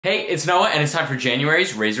Hey, it's Noah, and it's time for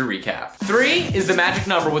January's Razer Recap. 3 is the magic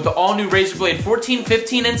number with the all-new Razer Blade 14,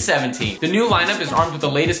 15, and 17. The new lineup is armed with the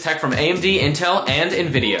latest tech from AMD, Intel, and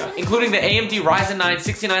NVIDIA, including the AMD Ryzen 9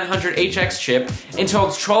 6900HX chip,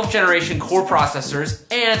 Intel's 12th generation core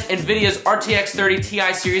processors, and NVIDIA's RTX 30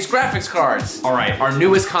 Ti series graphics cards. Alright, our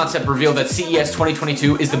newest concept revealed at CES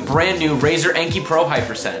 2022 is the brand new Razer Enki Pro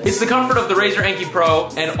HyperSense. It's the comfort of the Razer Enki Pro,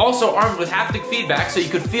 and also armed with haptic feedback so you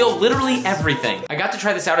could feel literally everything. I got to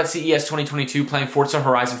try this out at CES 2022 playing Forza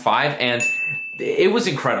Horizon 5, and it was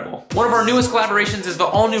incredible. One of our newest collaborations is the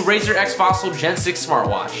all-new Razer X Fossil Gen 6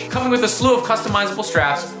 smartwatch, coming with a slew of customizable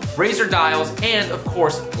straps, Razer dials, and of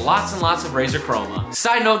course, lots and lots of Razer Chroma.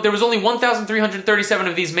 Side note, there was only 1,337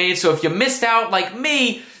 of these made, so if you missed out like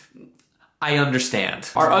me, I understand.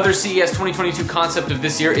 Our other CES 2022 concept of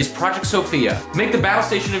this year is Project Sophia. Make the battle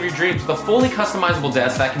station of your dreams with a fully customizable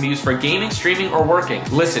desk that can be used for gaming, streaming, or working.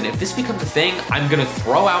 Listen, if this becomes a thing, I'm gonna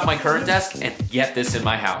throw out my current desk and get this in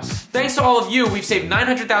my house. Thanks to all of you, we've saved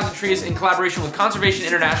 900,000 trees in collaboration with Conservation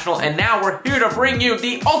International, and now we're here to bring you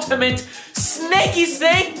the ultimate Snakey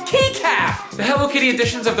Snake keycap! The Hello Kitty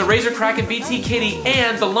editions of the Razer Kraken BT Kitty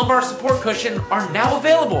and the lumbar support cushion are now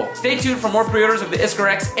available. Stay tuned for more pre-orders of the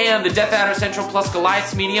Iskar X and the Death Adder Central plus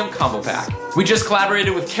Goliath's Medium combo pack. We just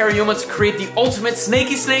collaborated with Karyuma to create the ultimate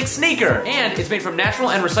Snakey Snake sneaker, and it's made from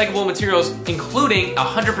natural and recyclable materials, including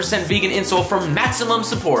 100% vegan insole for maximum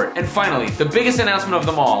support. And finally, the biggest announcement of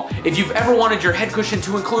them all. If you've ever wanted your head cushion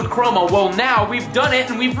to include Chroma, well now we've done it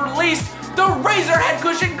and we've released the Razer Head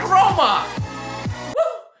Cushion Chroma!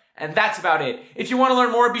 Woo! And that's about it. If you want to learn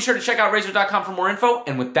more, be sure to check out Razer.com for more info,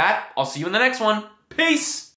 and with that, I'll see you in the next one. Peace!